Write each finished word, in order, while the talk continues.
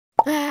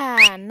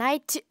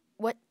night.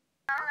 What?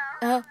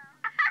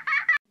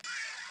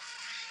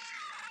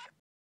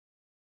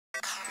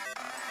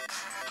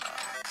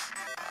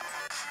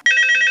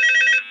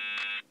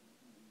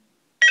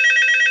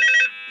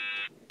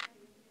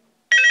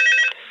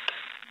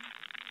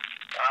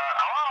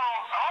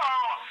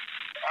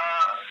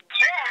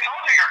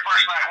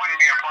 First night wouldn't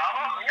be a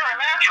problem. You're a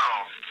natural.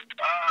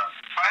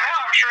 By now,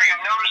 I'm sure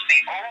you've noticed the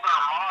older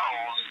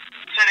models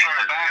sitting in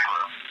the back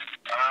room.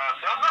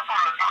 Those are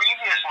from the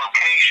previous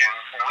location,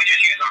 and we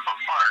just use them for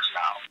parts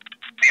now.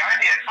 The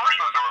idea at first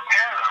was to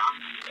repair them.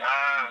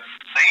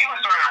 They even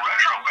started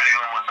retrofitting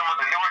them with some of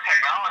the newer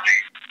technology,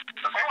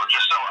 but they were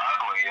just so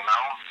ugly, you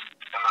know,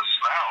 and the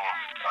smell.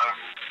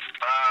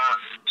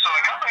 So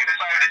the company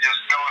decided to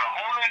just go in a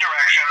whole new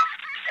direction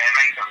and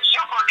make them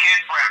super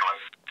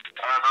kid-friendly.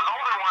 Those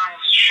older ones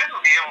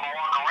shouldn't be able to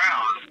walk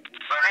around,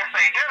 but if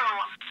they do,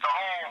 the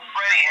whole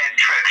Freddy head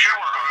trick should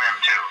work on them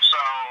too, so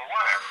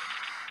whatever.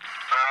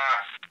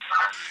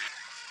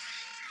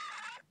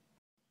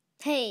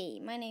 Hey,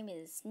 my name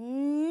is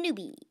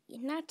Newbie.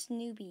 Not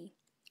Newbie,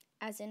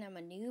 as in I'm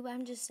a noob.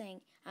 I'm just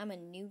saying I'm a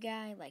new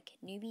guy, like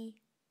newbie,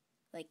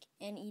 like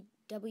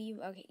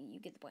N-E-W. Okay, you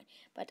get the point.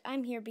 But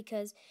I'm here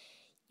because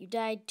you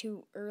died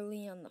too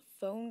early on the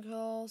phone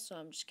call, so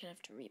I'm just gonna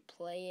have to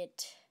replay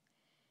it.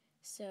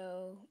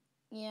 So,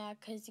 yeah,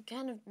 because you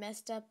kind of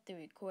messed up the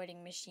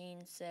recording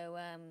machine, so,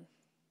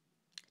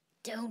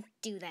 don't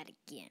do that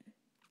again.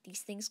 These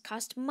things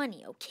cost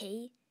money,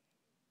 okay?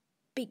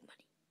 Big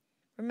money.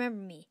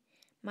 Remember me.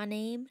 My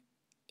name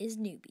is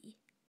Newbie.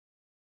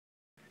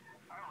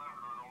 I love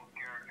those old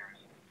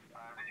characters.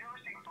 Did you ever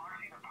see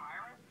Foxy the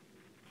Pirate?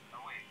 Oh,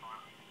 wait,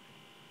 Foxy.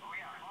 Oh,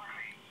 yeah,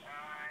 Foxy.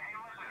 Hey,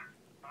 listen.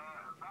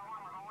 That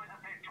one was always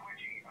a bit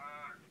twitchy.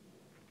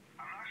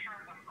 I'm not sure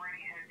if the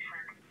Freddy head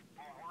trick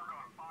will work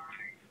on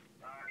Foxy.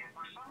 If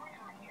for some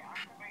reason he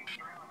activates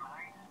during the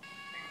night,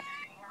 and you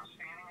see him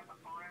standing at the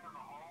far end of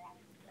the hall,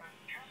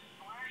 just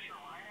flash your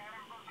light at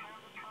him from time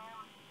to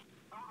time.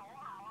 Those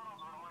older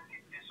models would always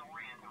get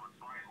disoriented with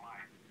bright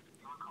light.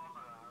 It was called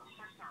a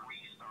system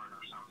restart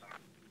or something.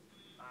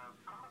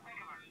 Come to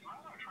think of it, you might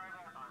want to try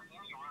that on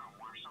any room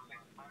where something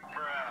might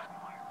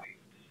be.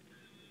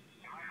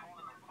 It might hold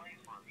him in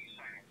place for a few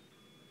seconds.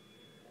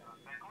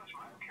 That glitch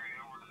might have carried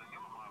over to the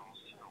newer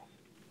models too.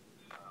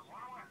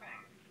 One more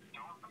thing.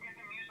 Don't forget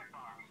the music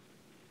box.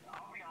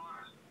 I'll be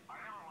honest, I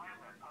never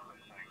liked that puppet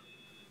thing.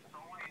 It's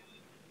always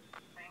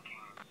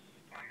thinking,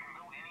 and it can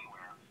go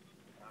anywhere.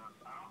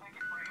 I don't think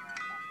it's pretty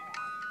magical for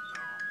it,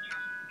 so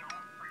just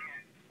don't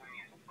forget the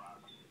music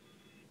box.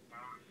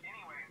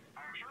 Anyway,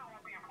 I'm sure it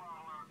won't be a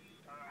problem.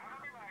 Have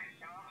a good night,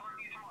 and I'll talk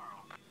to you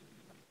tomorrow.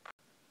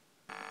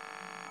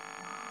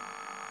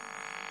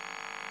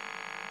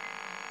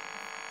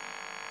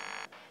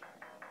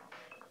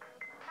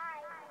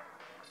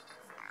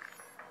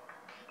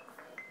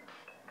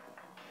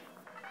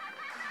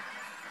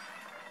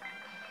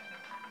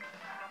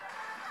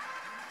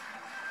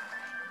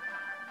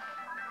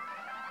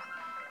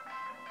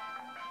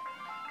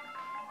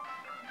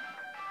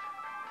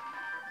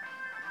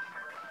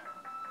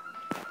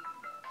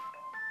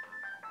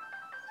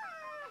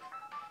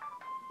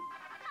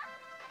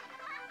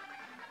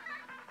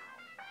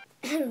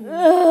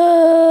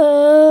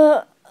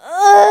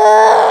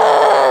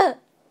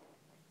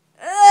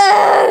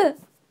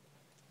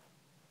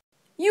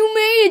 You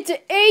made it to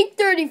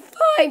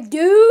 8:35,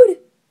 dude!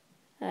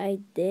 I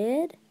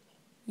did?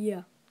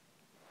 Yeah.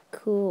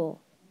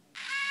 Cool.